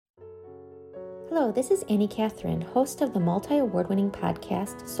Hello, this is Annie Catherine, host of the multi-award-winning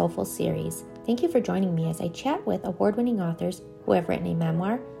podcast Soulful Series. Thank you for joining me as I chat with award-winning authors who have written a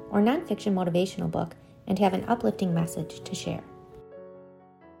memoir or nonfiction motivational book and have an uplifting message to share.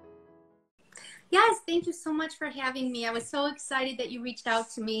 Yes, thank you so much for having me. I was so excited that you reached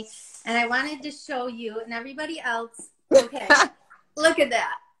out to me, and I wanted to show you and everybody else. Okay, look at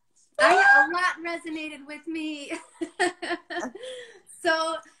that. A lot resonated with me.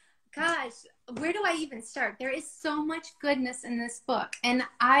 So, gosh, where do I even start? There is so much goodness in this book, and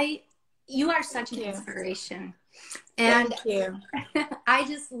you are such an inspiration. And thank you. I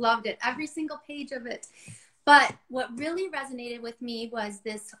just loved it, every single page of it. But what really resonated with me was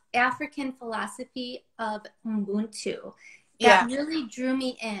this African philosophy of Ubuntu. That really drew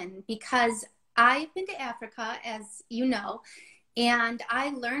me in because I've been to Africa, as you know, and I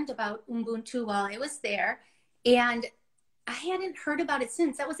learned about Ubuntu while I was there. And I hadn't heard about it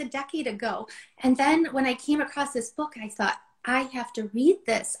since. That was a decade ago. And then when I came across this book, I thought, I have to read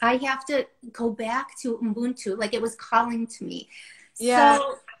this. I have to go back to Ubuntu. Like it was calling to me. Yeah.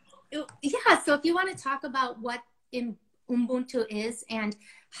 So if you want to talk about what Ubuntu is and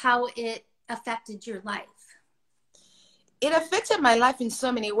how it affected your life. It affected my life in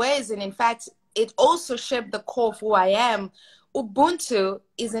so many ways. And in fact, it also shaped the core of who I am. Ubuntu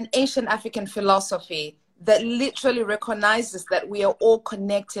is an ancient African philosophy that literally recognizes that we are all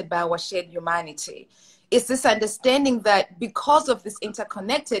connected by our shared humanity. It's this understanding that because of this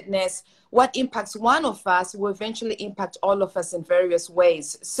interconnectedness, what impacts one of us will eventually impact all of us in various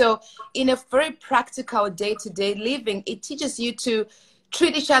ways. So in a very practical day-to-day living, it teaches you to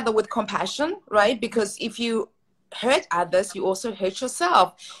treat each other with compassion, right? Because if you hurt others, you also hurt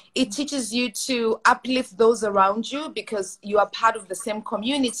yourself. It teaches you to uplift those around you because you are part of the same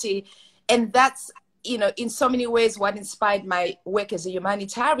community. And that's, you know, in so many ways what inspired my work as a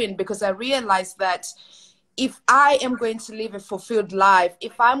humanitarian, because I realized that if I am going to live a fulfilled life,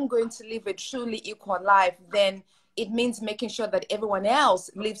 if I'm going to live a truly equal life, then it means making sure that everyone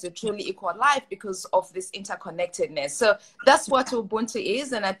else lives a truly equal life because of this interconnectedness. So that's what Ubuntu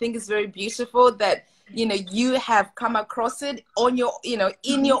is. And I think it's very beautiful that, you know, you have come across it on your, you know,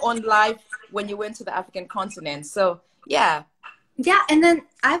 in your own life when you went to the African continent. So, yeah. Yeah. And then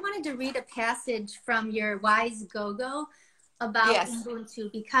I wanted to read a passage from your Wise Go-Go about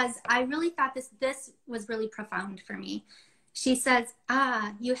Ubuntu because I really thought this was really profound for me. She says,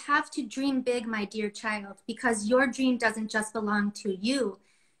 you have to dream big, my dear child, because your dream doesn't just belong to you.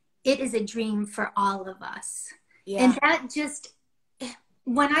 It is a dream for all of us. Yeah. And that just,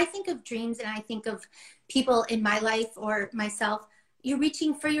 when I think of dreams and I think of people in my life or myself, you're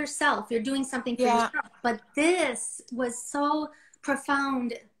reaching for yourself. You're doing something for yourself. But this was so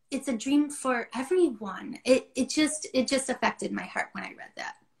profound. It's a dream for everyone. It just affected my heart when I read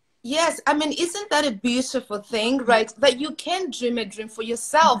that. Yes, I mean, isn't that a beautiful thing, right? That you can dream a dream for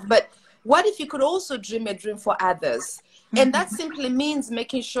yourself, but what if you could also dream a dream for others? And that simply means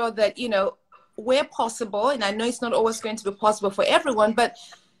making sure that, you know, where possible, and I know it's not always going to be possible for everyone, but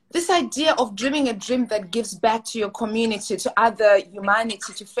this idea of dreaming a dream that gives back to your community, to other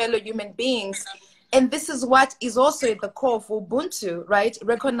humanity, to fellow human beings. And this is what is also at the core of Ubuntu, right?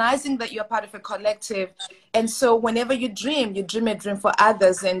 Recognizing that you're part of a collective. And so whenever you dream a dream for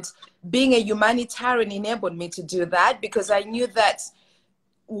others. And being a humanitarian enabled me to do that because I knew that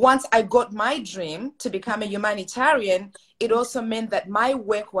once I got my dream to become a humanitarian, it also meant that my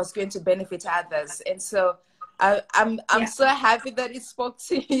work was going to benefit others. And so I'm so happy that it spoke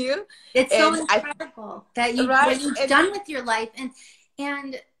to you. It's so incredible that what you've done with your life.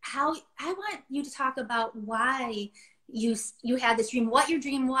 And how I want you to talk about why you had this dream, what your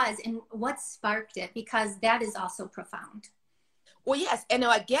dream was, and what sparked it, because that is also profound. Well, yes, and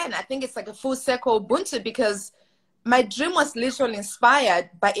again, I think it's like a full circle Ubuntu because my dream was literally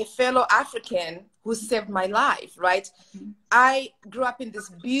inspired by a fellow African who saved my life, right? I grew up in this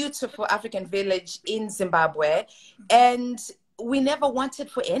beautiful African village in Zimbabwe, and we never wanted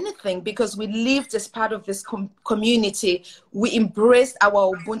for anything because we lived as part of this community. We embraced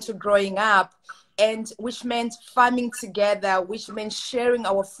our Ubuntu growing up, and which meant farming together, which meant sharing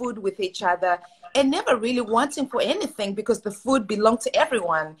our food with each other and never really wanting for anything because the food belonged to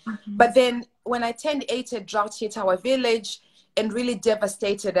everyone. But then when I turned 8, a drought hit our village and really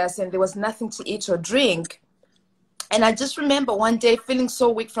devastated us, and there was nothing to eat or drink. And I just remember one day feeling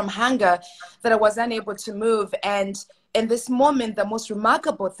so weak from hunger that I was unable to move. And in this moment, the most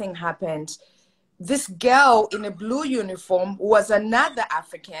remarkable thing happened. This girl in a blue uniform was another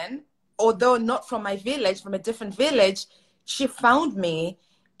African, although not from my village, from a different village. She found me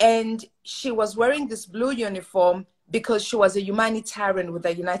and she was wearing this blue uniform, because she was a humanitarian with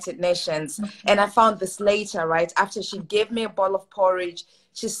the United Nations. And I found this later, right? After she gave me a bowl of porridge,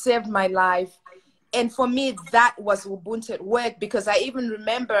 she saved my life. And for me, that was Ubuntu at work, because I even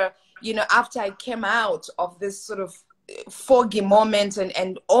remember, you know, after I came out of this sort of foggy moment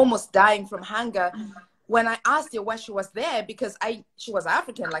and almost dying from hunger, when I asked her why she was there, because she was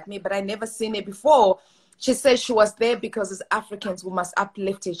African like me, but I never seen her before. She said she was there because as Africans, we must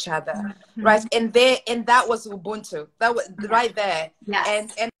uplift each other, right? And that was Ubuntu. That was right there.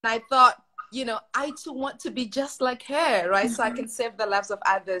 Yes. And I thought, you know, I too want to be just like her, right? So I can save the lives of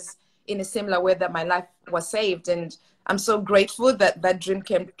others in a similar way that my life was saved. And I'm so grateful that that dream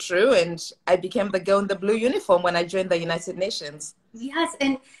came true, and I became the girl in the blue uniform when I joined the United Nations. Yes,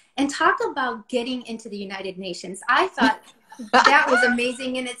 and talk about getting into the United Nations. I thought that was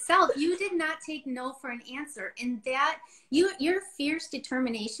amazing in itself. You did not take no for an answer, and that your fierce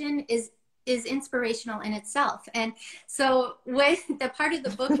determination is inspirational in itself. And so with the part of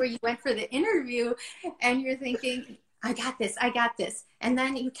the book where you went for the interview and you're thinking, I got this, and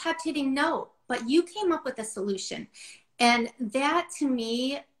then you kept hitting no, but you came up with a solution. And that, to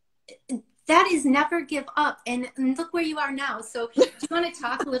me, that is never give up. And look where you are now. So do you want to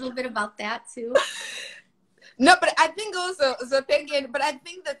talk a little bit about that too? No, but I think also, so thinking, but I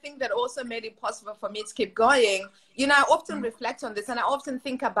think the thing that also made it possible for me to keep going, you know, I often reflect on this, and I often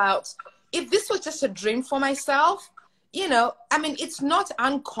think about, if this was just a dream for myself, you know, I mean, it's not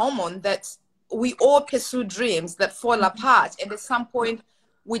uncommon that we all pursue dreams that fall apart, and at some point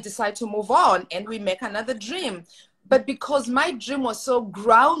we decide to move on and we make another dream. But because my dream was so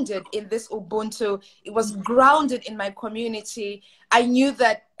grounded in this Ubuntu, it was grounded in my community, I knew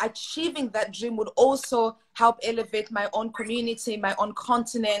that achieving that dream would also help elevate my own community, my own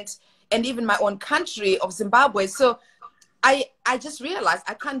continent, and even my own country of Zimbabwe. So I just realized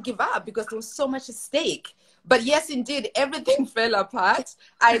I can't give up, because there was so much at stake. But yes, indeed, everything fell apart.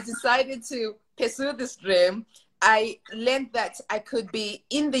 I decided to pursue this dream. I learned that I could be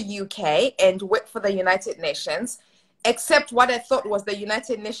in the UK and work for the United Nations, except what I thought was the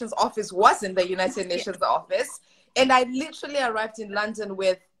United Nations office wasn't the United Nations office. And I literally arrived in London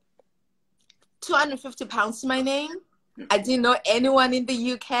with £250 to my name. I didn't know anyone in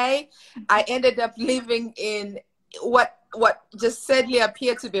the UK. I ended up living in what just sadly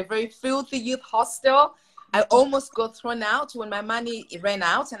appeared to be a very filthy youth hostel. I almost got thrown out when my money ran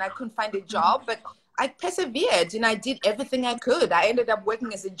out and I couldn't find a job, but I persevered and I did everything I could. I ended up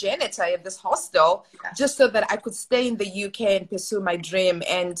working as a janitor at this hostel just so that I could stay in the UK and pursue my dream.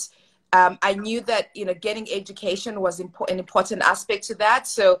 And I knew that, you know, getting education was an important aspect to that.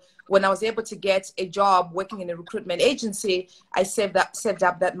 So when I was able to get a job working in a recruitment agency, I saved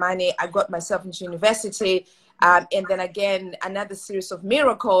up that money. I got myself into university. And then again, another series of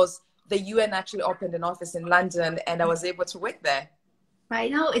miracles. The UN actually opened an office in London, and I was able to work there. I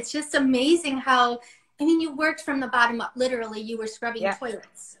know. It's just amazing how, I mean, you worked from the bottom up. Literally, you were scrubbing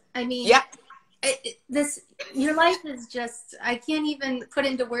toilets. I mean, your life is just, I can't even put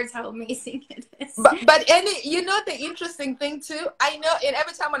into words how amazing it is. But you know, the interesting thing too, I know, and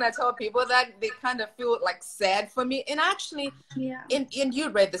every time when I tell people that, they kind of feel like sad for me. And actually, and you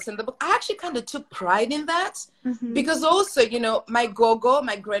read this in the book, I actually kind of took pride in that, because also, you know, my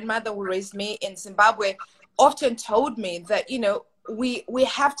grandmother who raised me in Zimbabwe, often told me that, you know, we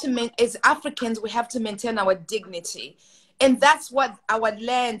have to, as Africans, we have to maintain our dignity. And that's what our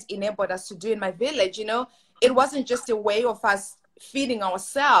land enabled us to do in my village. You know, it wasn't just a way of us feeding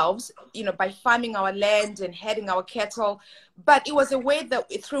ourselves, you know, by farming our land and herding our cattle, but it was a way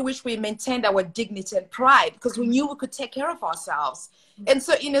that through which we maintained our dignity and pride, because we knew we could take care of ourselves. And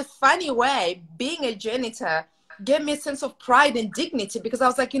so in a funny way, being a janitor gave me a sense of pride and dignity, because I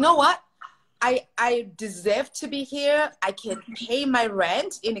was like, you know what? I deserve to be here. I can pay my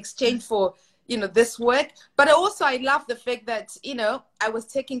rent in exchange for, you know, this work. But I love the fact that, you know, I was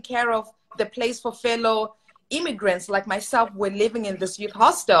taking care of the place for fellow immigrants like myself were living in this youth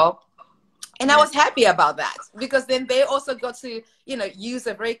hostel. And I was happy about that, because then they also got to, you know, use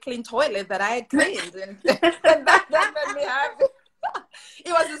a very clean toilet that I had cleaned. And that made me happy.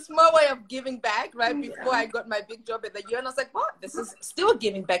 It was a small way of giving back, right? Before I got my big job at the UN, I was like, what? This is still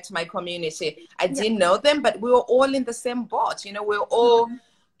giving back to my community. I didn't know them, but we were all in the same boat. You know, we were all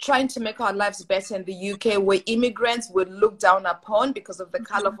trying to make our lives better in the UK, where immigrants were looked down upon because of the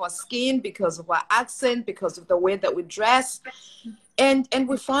color of our skin, because of our accent, because of the way that we dress. And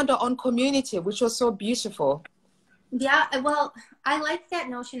we found our own community, which was so beautiful. Yeah, well, I like that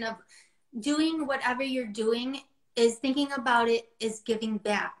notion of doing whatever you're doing is thinking about it is giving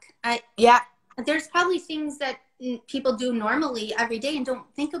back. There's probably things that people do normally every day and don't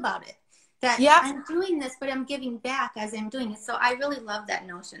think about it. that Yeah. I'm doing this, but I'm giving back as I'm doing it. So I really love that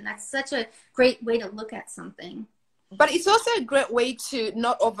notion. That's such a great way to look at something. But it's also a great way to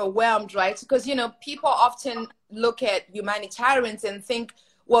not overwhelmed, right? Because, you know, people often look at humanitarians and think,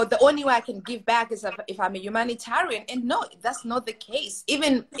 well, the only way I can give back is if I'm a humanitarian. And no, that's not the case.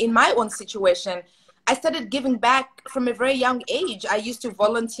 Even in my own situation, I started giving back from a very young age. I used to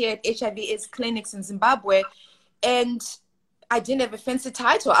volunteer at HIV/AIDS clinics in Zimbabwe, and I didn't have a fancy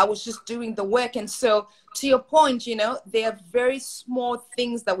title. I was just doing the work. And so, to your point, you know, there are very small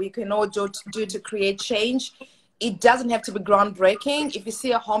things that we can all do to create change. It doesn't have to be groundbreaking. If you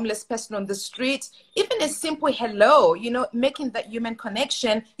see a homeless person on the street, even a simple hello, you know, making that human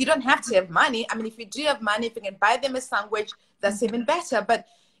connection. You don't have to have money. I mean, if you do have money, if you can buy them a sandwich, that's even better. But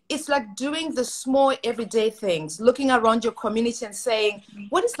it's like doing the small everyday things, looking around your community and saying,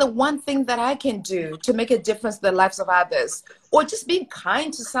 what is the one thing that I can do to make a difference in the lives of others? Or just being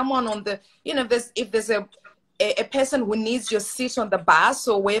kind to someone on the, you know, if there's a person who needs your seat on the bus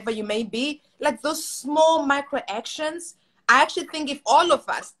or wherever you may be, like those small micro actions. I actually think if all of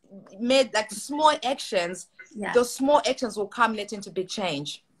us made like small actions, those small actions will culminate into big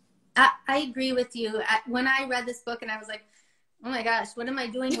change. I agree with you. When I read this book and I was like, oh my gosh, what am I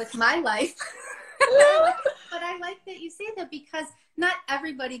doing with my life? But I like that you say that, because not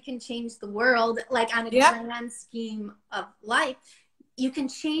everybody can change the world like on a grand scheme of life. You can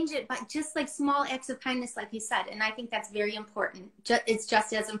change it by just like small acts of kindness, like you said. And I think that's very important. It's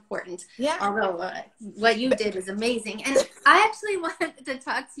just as important. Yeah. Although what you did is amazing. And I actually wanted to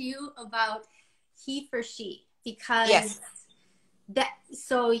talk to you about he for she, because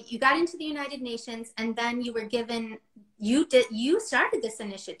so you got into the United Nations, and then you were given, you started this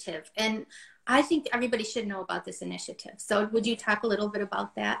initiative. And I think everybody should know about this initiative. So would you talk a little bit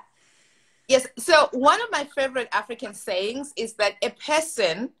about that? Yes. So one of my favorite African sayings is that a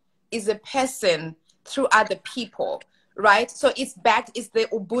person is a person through other people, right? So it's the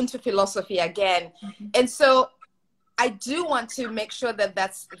Ubuntu philosophy again. Mm-hmm. And so I do want to make sure that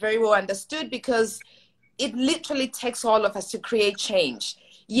that's very well understood, because it literally takes all of us to create change.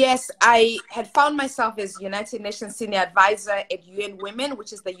 Yes, I had found myself as United Nations Senior Advisor at UN Women,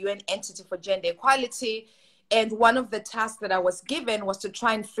 which is the UN entity for gender equality. And one of the tasks that I was given was to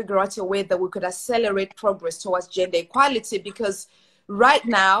try and figure out a way that we could accelerate progress towards gender equality. Because right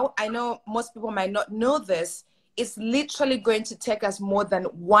now, I know most people might not know this, it's literally going to take us more than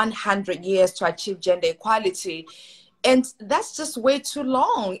 100 years to achieve gender equality. And that's just way too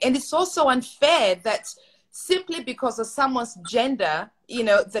long. And it's also unfair that simply because of someone's gender, you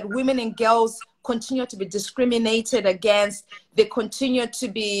know, that women and girls continue to be discriminated against. They continue to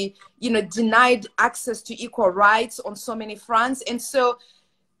be, you know, denied access to equal rights on so many fronts. And so,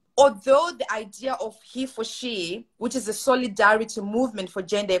 although the idea of he for she, which is a solidarity movement for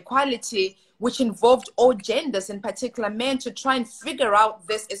gender equality, which involved all genders, in particular men, to try and figure out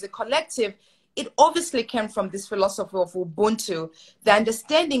this as a collective, it obviously came from this philosophy of Ubuntu, the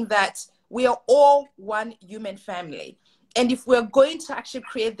understanding that we are all one human family. And if we're going to actually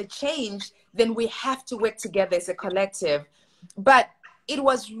create the change, then we have to work together as a collective. But it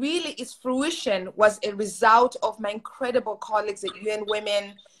was really, its fruition was a result of my incredible colleagues at UN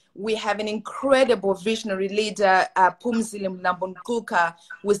Women. We have an incredible visionary leader, Phumzile Mlambo-Ngcuka,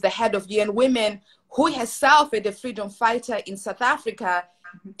 who is the head of UN Women, who herself is a freedom fighter in South Africa,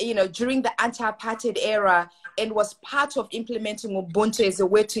 you know, during the anti-apartheid era, and was part of implementing Ubuntu as a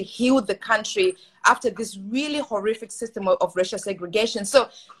way to heal the country after this really horrific system of racial segregation. So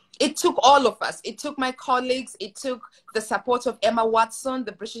it took all of us. It took my colleagues. It took the support of Emma Watson,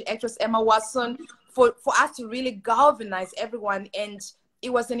 the British actress Emma Watson, for us to really galvanize everyone. And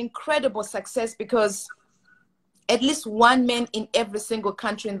it was an incredible success, because at least one man in every single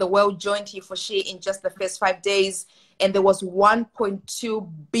country in the world joined he for she in just the first 5 days. And there was 1.2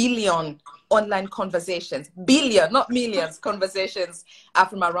 billion online conversations, billion, not millions, conversations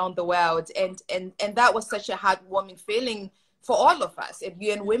from around the world. And that was such a heartwarming feeling for all of us at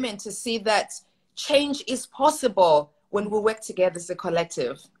UN Women, to see that change is possible when we work together as a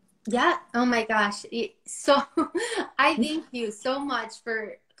collective. Yeah. Oh my gosh. So I thank you so much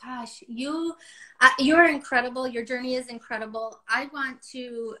for, gosh, you're incredible. Your journey is incredible. I want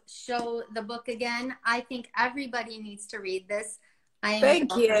to show the book again. I think everybody needs to read this.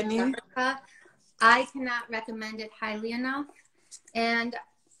 Thank you, Annie. I cannot recommend it highly enough. And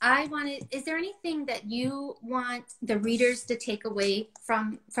is there anything that you want the readers to take away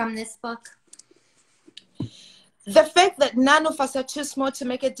from this book? The fact that none of us are too small to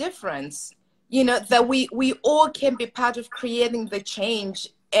make a difference. You know, that we all can be part of creating the change.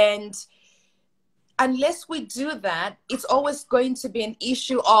 And unless we do that, it's always going to be an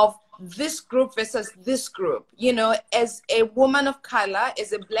issue of this group versus this group. You know, as a woman of color,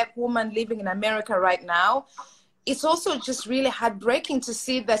 as a Black woman living in America right now, it's also just really heartbreaking to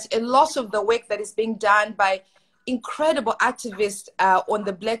see that a lot of the work that is being done by incredible activists on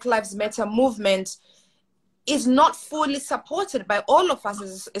the Black Lives Matter movement is not fully supported by all of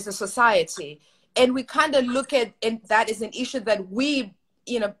us as a society. And we kind of look at that as an issue that we,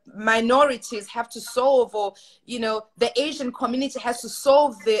 you know, minorities have to solve, or, you know, the Asian community has to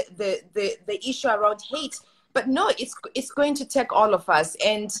solve the issue around hate. But no, it's going to take all of us.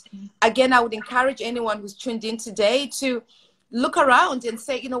 And again, I would encourage anyone who's tuned in today to look around and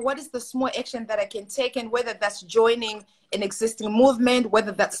say, you know, what is the small action that I can take? And whether that's joining an existing movement,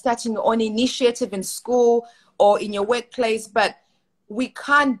 whether that's starting your own initiative in school or in your workplace. But we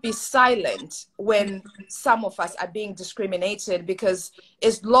can't be silent when some of us are being discriminated, because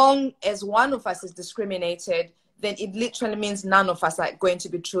as long as one of us is discriminated, then it literally means none of us are going to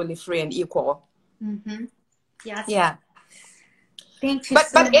be truly free and equal. Mm-hmm. Yes. Yeah. Thank you.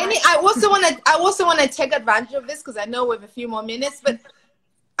 But Annie, I also want to take advantage of this, because I know we have a few more minutes, but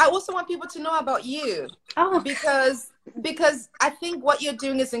I also want people to know about you. Oh, because I think what you're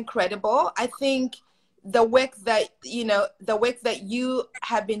doing is incredible. I think the work that you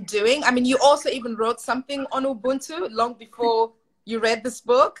have been doing. I mean, you also even wrote something on Ubuntu long before you read this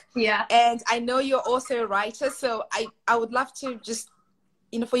book. Yeah. And I know you're also a writer, so I would love to just,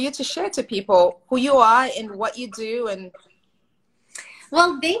 you know, for you to share to people who you are and what you do. And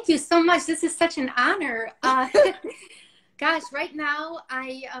well, thank you so much. This is such an honor. Gosh, right now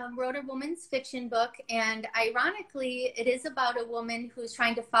I wrote a woman's fiction book, and ironically, it is about a woman who's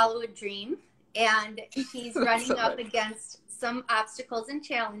trying to follow a dream, and she's running up against some obstacles and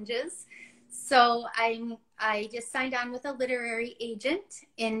challenges. So I just signed on with a literary agent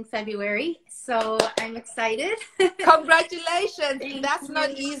in February, so I'm excited. Congratulations. That's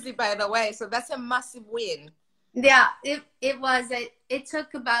not easy, by the way, so that's a massive win. Yeah, it was. It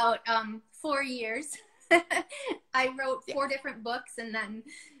took about 4 years. I wrote 4 different books, and then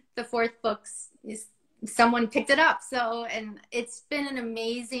the 4th book someone picked it up. So, and it's been an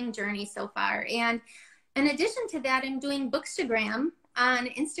amazing journey so far. And in addition to that, I'm doing Bookstagram on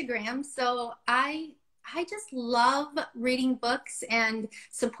Instagram. So I just love reading books and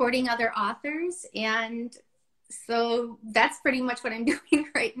supporting other authors. And so that's pretty much what I'm doing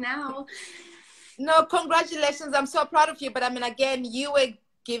right now. No, congratulations. I'm so proud of you. But I mean, again, you were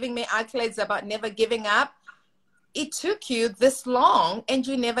giving me accolades about never giving up. It took you this long and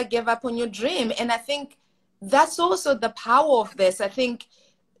you never gave up on your dream. And I think that's also the power of this. I think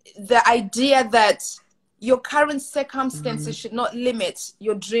the idea that your current circumstances should not limit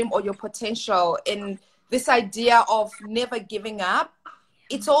your dream or your potential, and this idea of never giving up,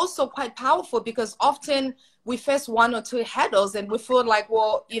 it's also quite powerful, because often we face 1 or 2 hurdles and we feel like,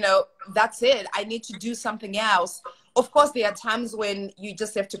 well, you know, that's it. I need to do something else. Of course, there are times when you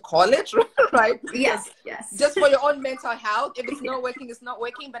just have to call it, right? Yes. Just for your own mental health. If it's not working, it's not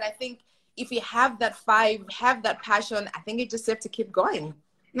working. But I think if you have that fight, have that passion, I think you just have to keep going.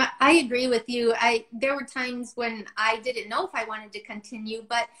 I agree with you. There were times when I didn't know if I wanted to continue,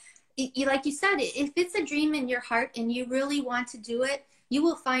 but like you said, if it's a dream in your heart and you really want to do it, you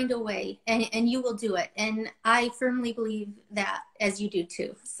will find a way, and you will do it. And I firmly believe that, as you do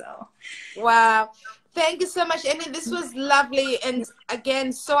too. So, wow. Thank you so much, Annie. This was lovely. And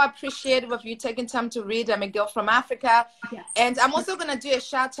again, so appreciative of you taking time to read. I'm a girl from Africa. Yes. And I'm also going to do a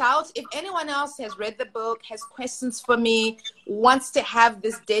shout out. If anyone else has read the book, has questions for me, wants to have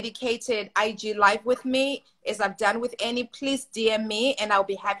this dedicated IG live with me, as I've done with Annie, please DM me and I'll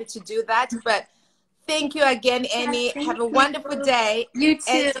be happy to do that. But thank you again, Annie. Yes, have a wonderful day. You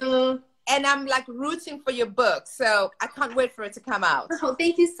too. And I'm like rooting for your book, so I can't wait for it to come out. Oh,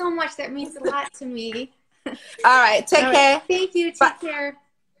 thank you so much. That means a lot to me. All right, take care. Thank you. Take care.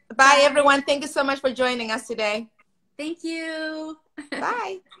 Bye, everyone. Thank you so much for joining us today. Thank you.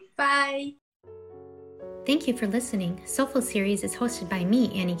 Bye. Bye. Thank you for listening. Soulful Series is hosted by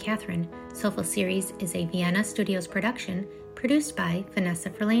me, Annie Catherine. Soulful Series is a Vienna Studios production, produced by Vanessa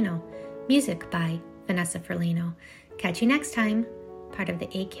Ferlano. Music by Vanessa Ferlano. Catch you next time, part of the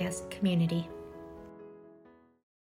ACAST community.